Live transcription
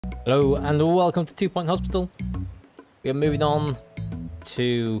Hello and welcome to 2 Point Hospital. We are moving on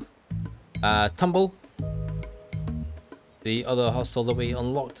to Tumble, the other hostel that we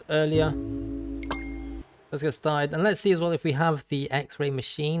unlocked earlier. Let's get started, and let's see as well if we have the X-ray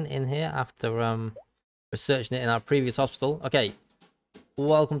machine in here after researching it in our previous hospital. Okay,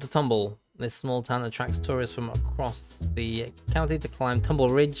 welcome to Tumble. This small town attracts tourists from across the county to climb Tumble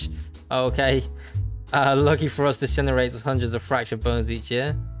Ridge. Okay, lucky for us, this generates hundreds of fractured bones each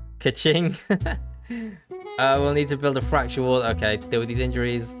year. Ka-ching! We'll need to build a fracture ward. Okay, to deal with these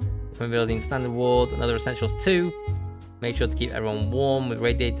injuries. When building standard ward and other essentials too. Make sure to keep everyone warm with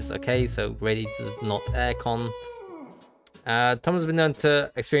radiators. Okay, so radiators, not aircon. Tom has been known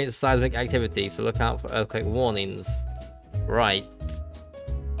to experience seismic activity, so look out for earthquake warnings. Right.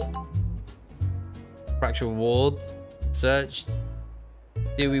 Fracture ward. Searched.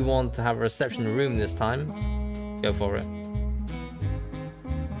 Do we want to have a reception room this time? Go for it.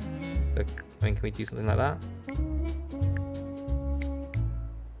 I mean, can we do something like that?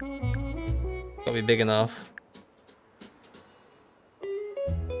 Gotta be big enough.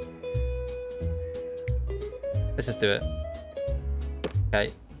 Let's just do it.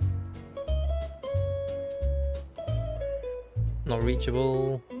 Okay. Not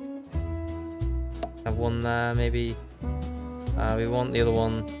reachable. Have one there, maybe. We want the other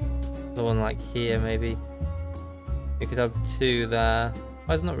one like here, maybe. We could have two there.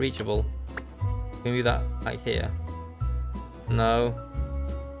 Why is it not reachable? Can we do that like here? No.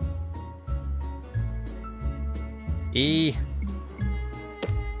 E.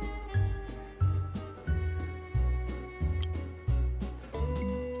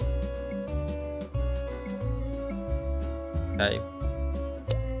 Okay.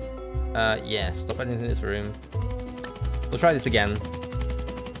 Yeah, stop anything in this room. We'll try this again.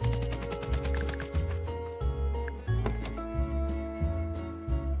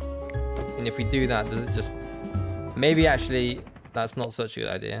 And if we do that, does it just... Maybe actually, that's not such a good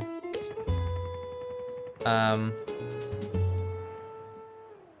idea.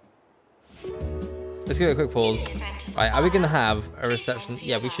 Let's give it a quick pause. Right, are we going to have a reception?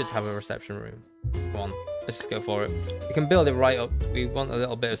 Yeah, we should have a reception room. Come on, let's just go for it. We can build it right up. We want a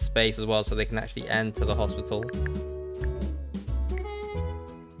little bit of space as well so they can actually enter the hospital.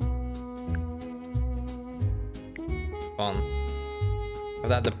 Come on. Have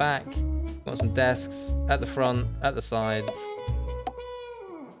that at the back. Got some desks at the front, at the sides.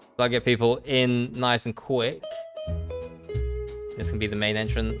 So I get people in nice and quick. This can be the main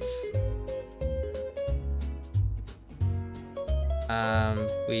entrance.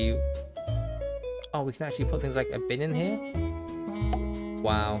 We can actually put things like a bin in here.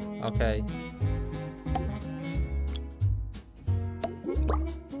 Wow. Okay.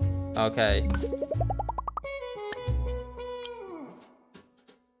 Okay.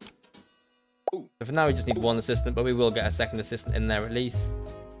 So for now we just need one assistant, but we will get a second assistant in there at least.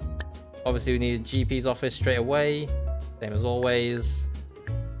 Obviously we need a GP's office straight away, same as always.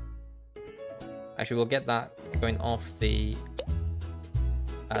 Actually we'll get that going off the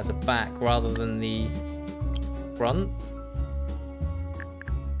back rather than the front.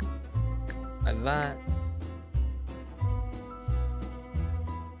 Like that.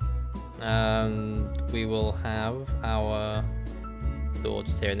 And we will have our door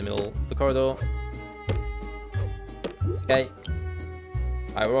just here in the middle of the corridor. Okay.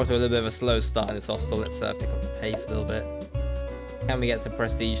 Alright, we're off to a little bit of a slow start in this hostel. Let's pick up the pace a little bit. Can we get to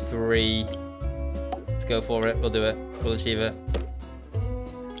Prestige 3? Let's go for it. We'll do it. We'll achieve it.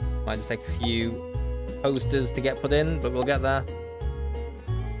 Might just take a few posters to get put in, but we'll get there.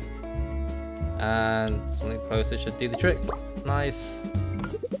 And something posters should do the trick. Nice.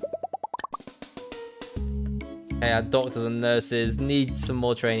 Okay, our doctors and nurses need some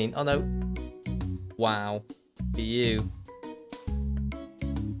more training. Oh no. Wow. For you.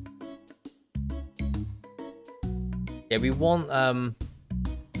 Yeah, we want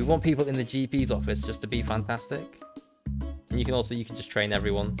people in the GP's office just to be fantastic. And you can just train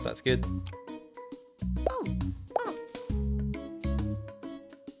everyone, so that's good.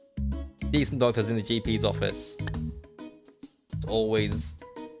 Decent doctors in the GP's office. It's always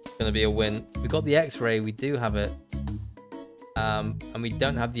gonna be a win. We got the X-ray, we do have it. And we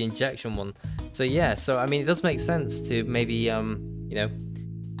don't have the injection one. So yeah, so I mean it does make sense to maybe you know,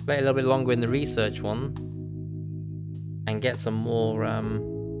 wait a little bit longer in the research one and get some more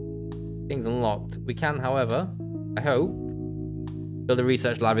things unlocked. We can, however, I hope, build a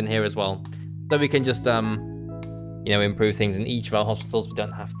research lab in here as well. So we can just you know, improve things in each of our hospitals. We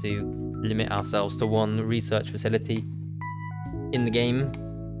don't have to limit ourselves to one research facility in the game.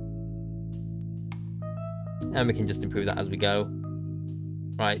 And we can just improve that as we go.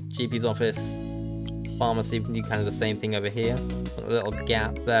 Right, GP's office, pharmacy. We can do kind of the same thing over here. Put a little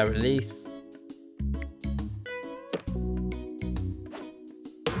gap there at least.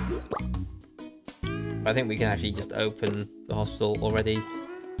 I think we can actually just open the hospital already.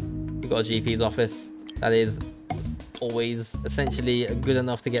 We've got a GP's office. That is always essentially good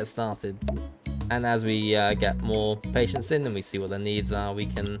enough to get started. And as we get more patients in and we see what their needs are, we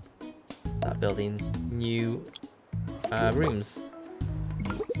can start building new rooms.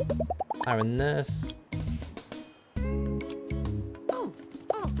 Hire a nurse.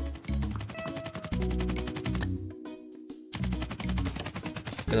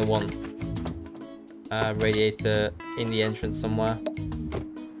 Gonna want radiator in the entrance somewhere.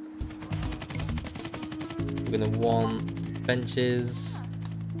 We're gonna want benches.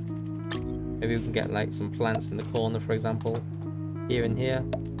 Maybe we can get like some plants in the corner, for example. Here and here.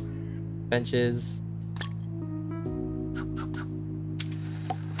 Benches.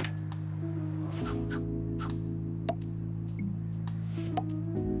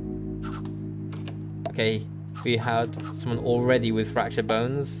 Okay, we had someone already with fractured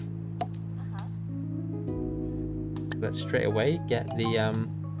bones. Let's straight away get the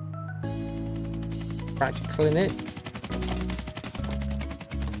fracture clinic.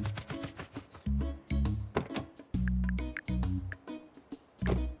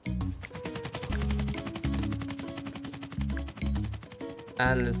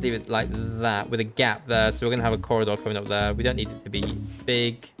 And let's leave it like that with a gap there. So we're gonna have a corridor coming up there. We don't need it to be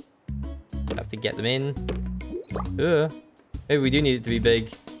big. Have to get them in. Maybe we do need it to be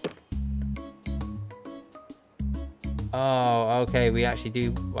big. Oh, okay. We actually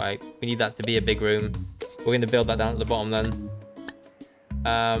do. Right, we need that to be a big room. We're going to build that down at the bottom then.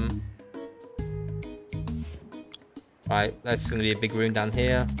 Right, that's going to be a big room down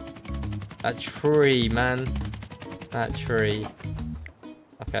here. That tree, man. That tree.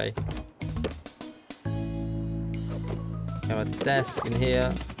 Okay. We have a desk in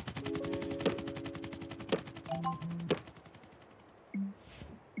here.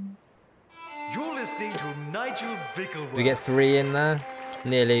 We get 3 in there.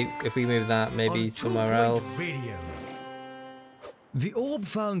 Nearly. If we move that, maybe somewhere else. Radio. The Orb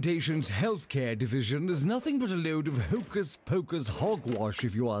Foundation's healthcare division is nothing but a load of hocus-pocus hogwash,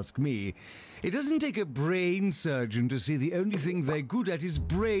 if you ask me. It doesn't take a brain surgeon to see the only thing they're good at is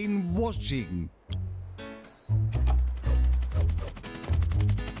brainwashing.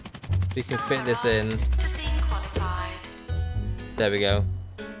 We can fit this in. There we go.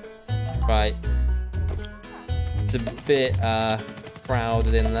 Right. It's a bit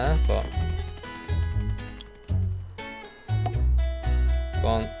crowded in there, but go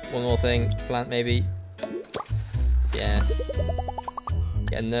on, one more thing. Plant maybe. Yes.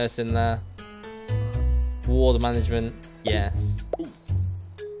 Get a nurse in there. Ward management. Yes.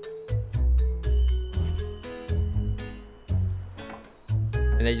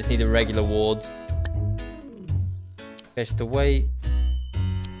 And they just need a regular ward. Fish to wait.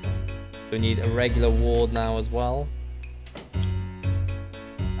 We need a regular ward now as well.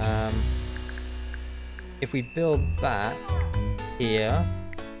 If we build that here,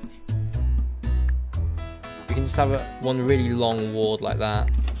 we can just have one really long ward like that.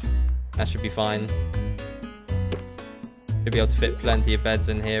 That should be fine. Should be able to fit plenty of beds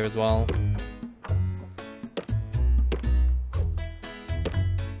in here as well.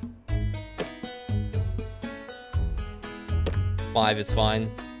 Five is fine.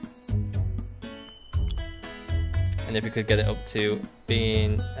 And if we could get it up to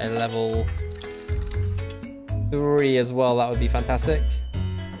being a level 3 as well, that would be fantastic.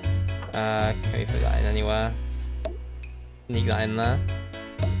 Can we put that in anywhere? Sneak that in there.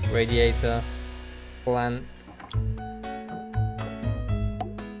 Radiator. Plant.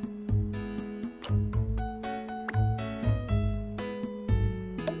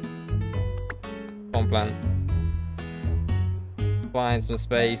 One plant. Find some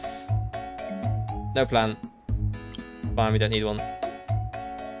space. No plant. Fine, we don't need one.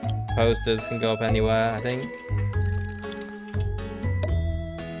 Posters can go up anywhere, I think.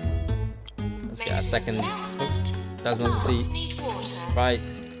 Let's get a second. Oops, that's one to see. Right.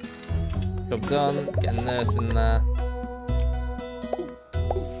 Job done. Get a nurse in there.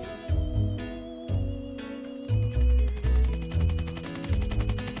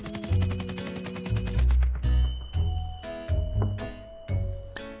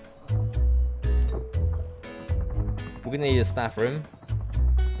 We're gonna need a staff room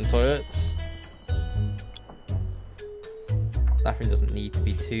and toilets. Staff room doesn't need to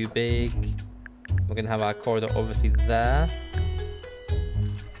be too big. We're gonna have our corridor obviously there.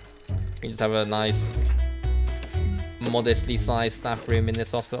 We can just have a nice modestly sized staff room in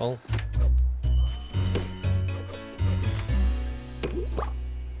this hospital.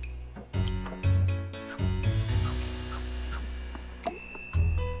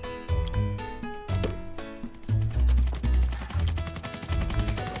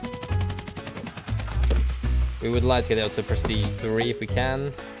 We would like to get it up to Prestige 3 if we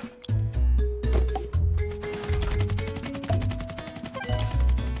can.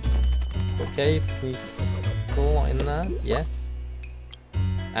 Okay, can we slot in there? Yes.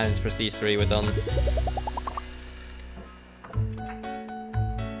 And it's Prestige 3, we're done.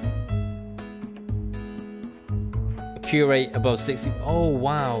 Cure rate above 60. Oh,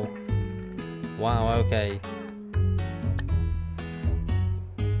 wow. Wow, okay.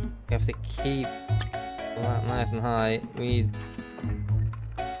 We have to keep that nice and high. We need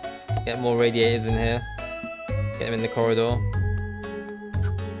to get more radiators in here. Get them in the corridor.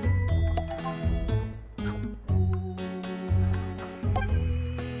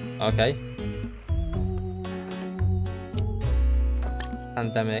 Okay.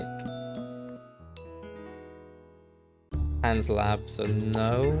 Pandemic. Hands lab, so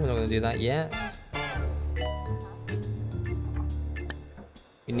no, we're not going to do that yet.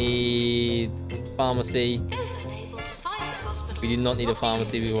 We need pharmacy. We do not need a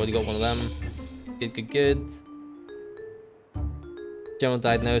pharmacy, we've already got one of them. Good, good, good. General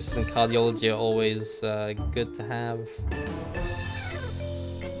diagnosis and cardiology are always good to have.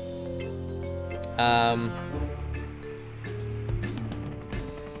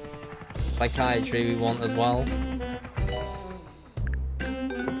 Psychiatry we want as well.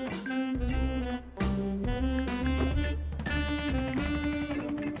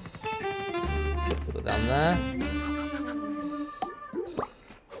 Put it down there.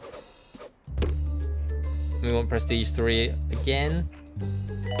 We want Prestige 3 again.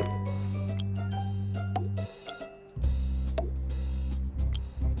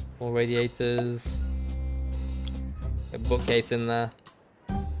 More radiators. A bookcase in there.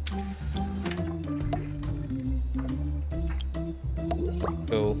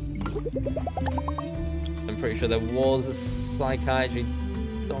 Cool. I'm pretty sure there was a psychiatry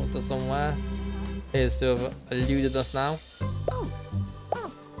doctor somewhere. Appears to have eluded us now.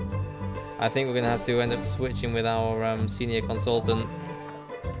 I think we're going to have to end up switching with our senior consultant.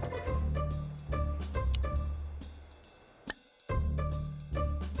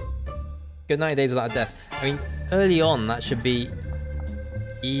 Good 90 days without death. I mean, early on that should be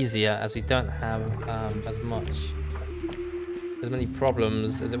easier as we don't have as many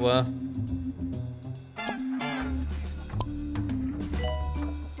problems, as it were.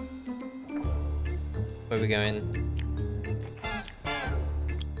 Where are we going?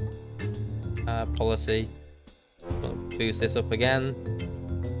 Policy. We'll boost this up again.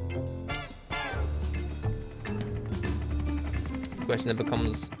 The question then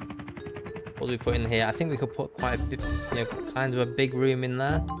becomes, what do we put in here? I think we could put quite a bit, you know, kind of a big room in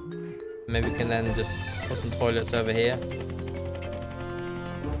there. Maybe we can then just put some toilets over here.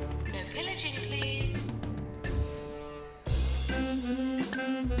 No pillaging, please.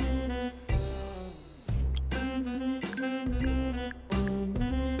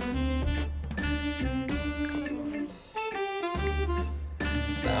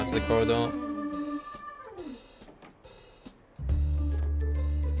 Out to the corridor.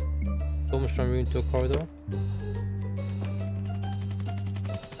 Almost from room to a corridor.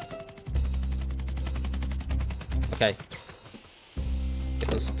 Okay. Get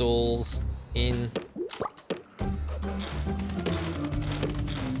some stalls in.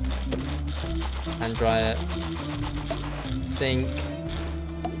 Hand dryer. Sink.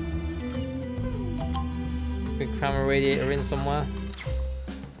 Could cram a radiator in somewhere.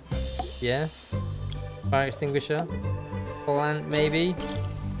 Yes. Fire extinguisher. Plant maybe.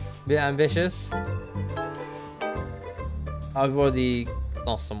 Bit ambitious. I've already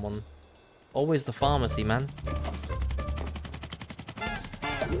lost someone. Always the pharmacy, man.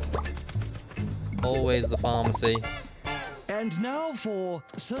 Always the pharmacy. And now for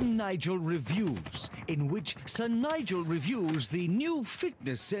Sir Nigel Reviews, in which Sir Nigel reviews the new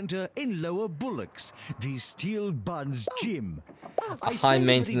fitness centre in Lower Bullocks, the Steel Buns Gym. A high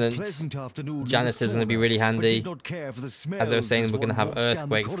maintenance janitor is going to be really handy. As I was saying, we're going to have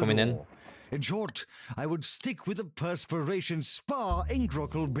earthquakes coming in. In short, I would stick with the perspiration spa in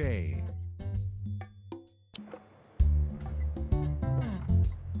Grockle Bay.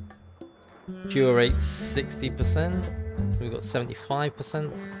 Cure rate 60%. We've got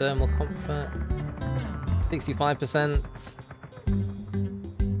 75% thermal comfort. 65%.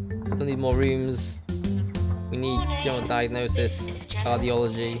 We'll need more rooms. We need general diagnosis,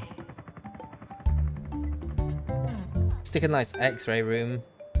 cardiology. Stick a nice X-ray room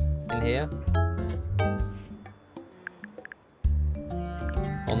in here.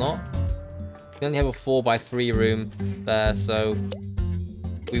 Or not. We only have a 4x3 room there, so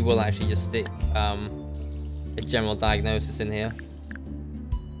we will actually just stick a general diagnosis in here.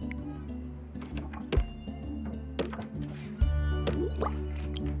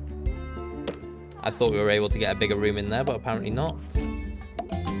 I thought we were able to get a bigger room in there, but apparently not.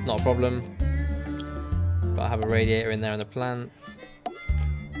 Not a problem. But I have a radiator in there and a plant.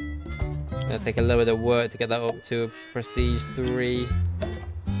 It's gonna take a little bit of work to get that up to a prestige 3.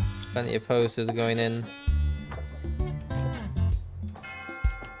 Plenty of posters are going in.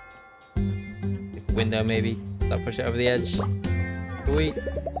 Window maybe. That'll push it over the edge. Sweet.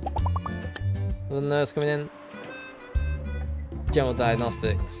 Another nurse coming in. General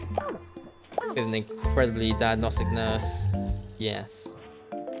diagnostics. With an incredibly diagnostic nurse. Yes.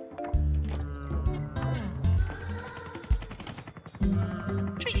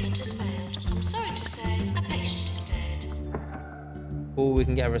 Treatment has failed. I'm sorry to say, a patient is dead. Oh, we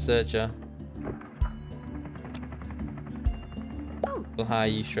can get a researcher. We'll hire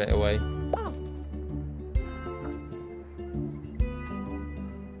you straight away.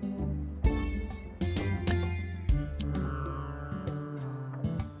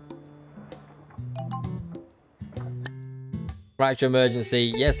 Fracture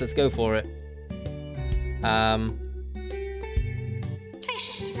emergency. Yes, let's go for it.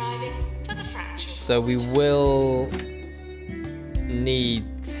 Patients arriving for the fracture. So we will need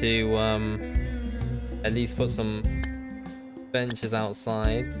to at least put some benches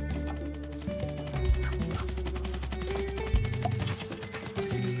outside.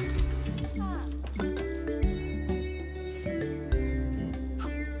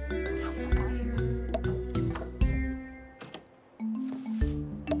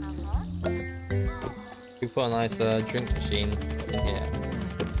 We put a nice drinks machine in here.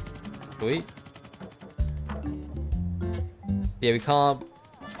 Sweet. Yeah, we can't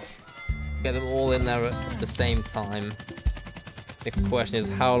get them all in there at the same time. The question is,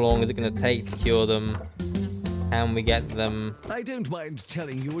 how long is it going to take to cure them? Can we get them I don't mind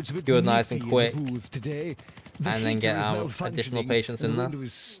telling you it's a bit cured nice and nippy quick, in the booth today. and then get our Heater is additional malfunctioning, patients in and the there? window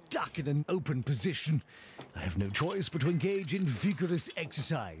is stuck in an open position. I have no choice but to engage in vigorous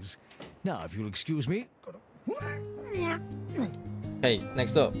exercise. Now, if you'll excuse me. Okay,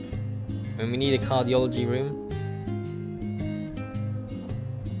 next up. And we need a cardiology room.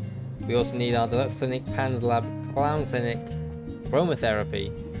 We also need our deluxe clinic, Pan's lab, clown clinic,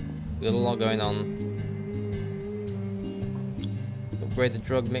 chromotherapy. We've got a lot going on. Upgrade the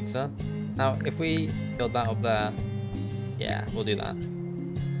drug mixer. Now, if we build that up there, yeah, we'll do that.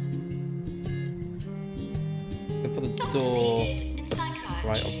 We'll put the door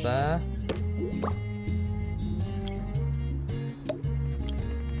right up there.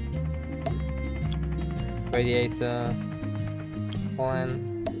 Radiator. Plan.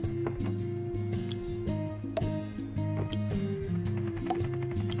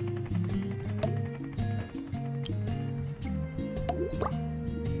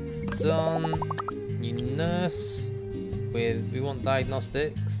 Done. New nurse with, we want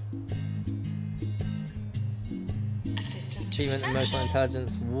diagnostics, Assistant to treatment, emotional reception.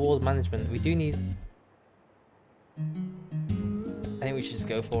 intelligence, ward management. We do need, I think we should just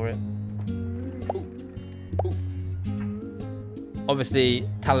go for it. Obviously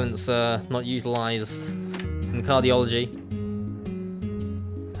talents are not utilized in cardiology.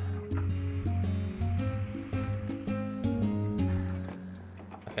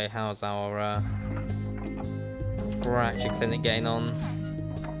 Okay, how's our fracture clinic getting on?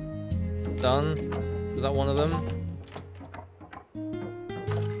 Done? Is that one of them?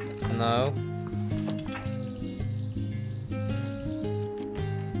 No.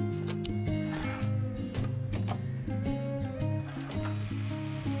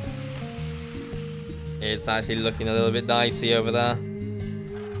 It's actually looking a little bit dicey over there.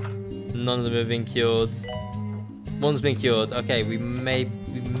 None of them have been cured. One's been cured. Okay, we may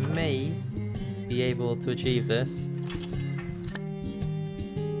be able to achieve this.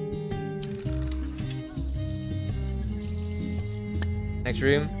 Next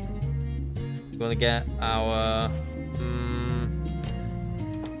room. We want to get our.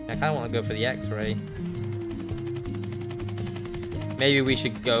 I kind of want to go for the X-ray. Maybe we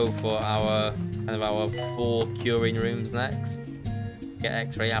should go for our kind of our 4 curing rooms next. Get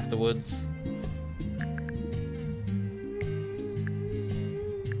X-ray afterwards.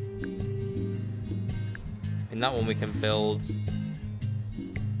 In that one we can build.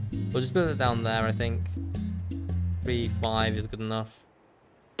 We'll just build it down there, I think. 3, 5 is good enough.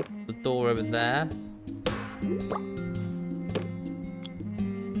 The door over there.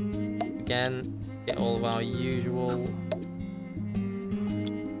 again. Get all of our usual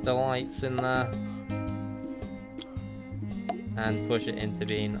delights in there. And push it into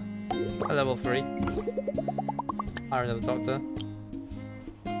being a level 3. Hire another doctor.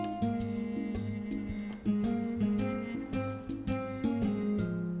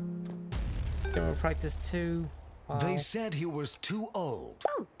 General practice 2. Wow. They said he was too old.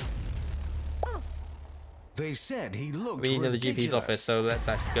 They said he looked We need another ridiculous. GP's office, so let's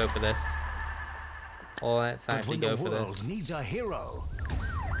actually go for this. Or let's actually go for this. But when the world needs a hero,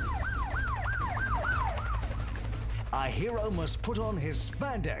 a hero must put on his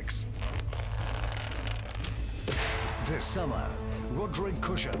spandex. This summer,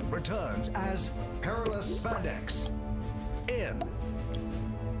 Boozedrinker returns as Perilous Spandex. In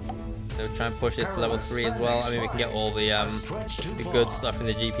So try and push this to level 3 as well. I mean, we can get all the good stuff in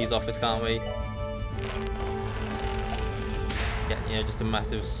the GP's office, can't we? Get, you know, just a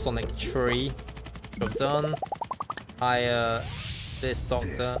massive sonic tree. Job done. Hire this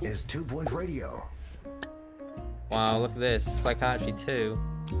doctor. This is 2 Point Radio. Wow, look at this. Psychiatry 2.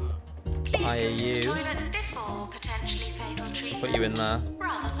 Please Hire go to the you. toilet before potentially fatal treatment. Put you in there.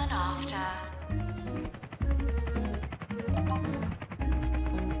 Rather than after.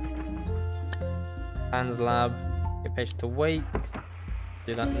 Hands lab. Get patient to wait.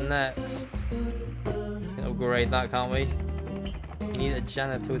 Do that next. We can upgrade that, can't we? Need a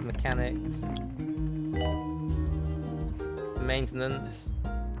janitor with mechanics. Maintenance.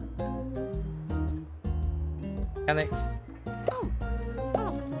 Mechanics.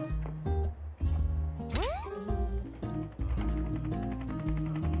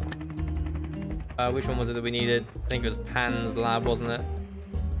 Which one was it that we needed? I think it was Pan's lab, wasn't it?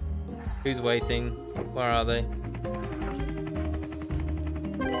 Who's waiting? Where are they?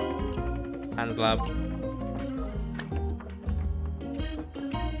 Pan's lab.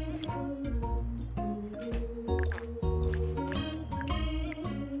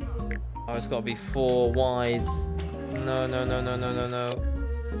 Oh, it's got to be 4 wides. No.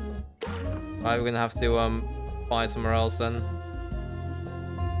 Right, we're gonna have to buy somewhere else then.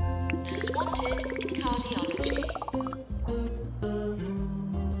 As wanted in cardiology.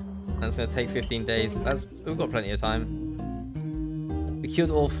 That's gonna take 15 days. We've got plenty of time. We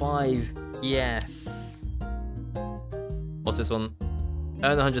killed all 5. Yes. What's this one?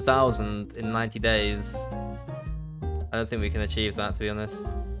 Earn 100,000 in 90 days. I don't think we can achieve that, to be honest.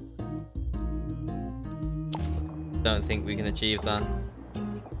 Don't think we can achieve that.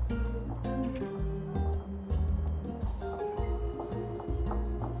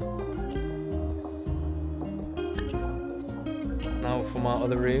 Now from our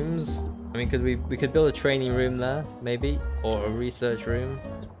other rooms. I mean, we could build a training room there, maybe, or a research room.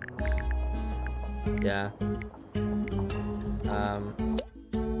 Yeah.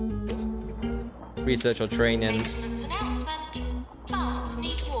 Research or training. Maintenance announcement. Plants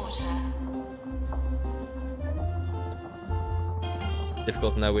need water.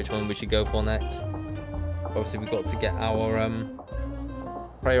 Difficult to know which one we should go for next. Obviously, we've got to get our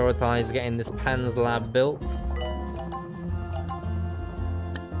prioritize getting this Pan's lab built.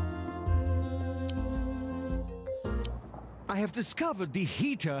 I have discovered the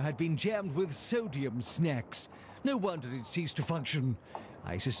heater had been jammed with sodium snacks. No wonder it ceased to function.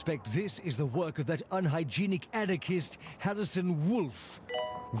 I suspect this is the work of that unhygienic anarchist, Harrison Wolf.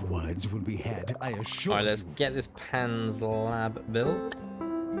 Words will be had, I assure you. Alright, let's get this Pan's lab built.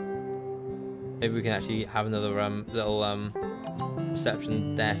 Maybe we can actually have another little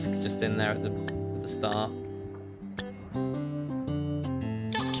reception desk just in there at the start.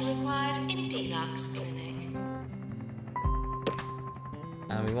 Doctor required in Deluxe Clinic.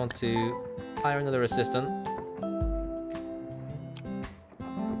 And we want to hire another assistant.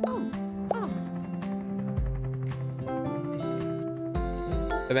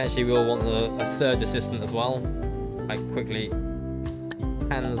 Eventually we'll want a third assistant as well. Like quickly.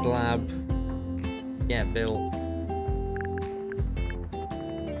 Pan's lab. Yeah, built.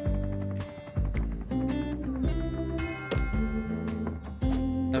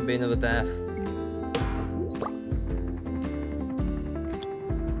 Don't be another death.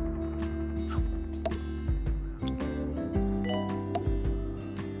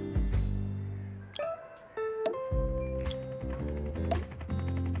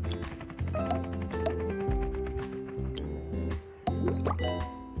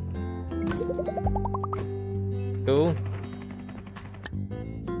 Cool.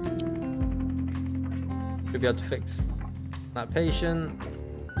 Should be able to fix that patient.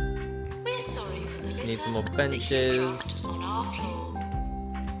 We're sorry for the litter. Need some more that you benches. dropped on our floor.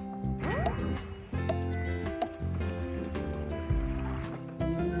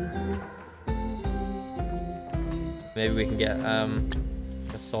 Maybe we can get a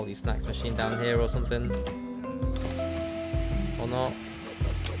salty snacks machine down here or something. Or not.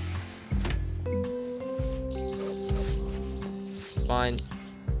 Fine.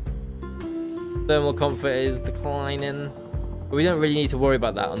 Thermal comfort is declining. But we don't really need to worry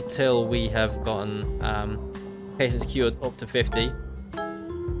about that until we have gotten patients cured up to 50.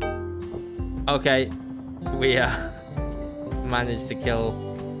 Okay. We managed to kill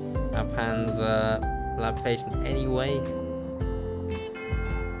our Pan's lab patient anyway.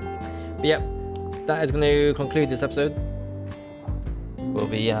 But yep, that is going to conclude this episode. We'll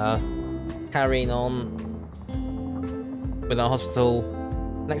be carrying on with our hospital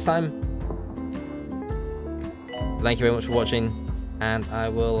next time. Thank you very much for watching, and I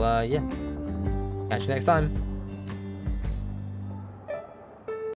will yeah, catch you next time.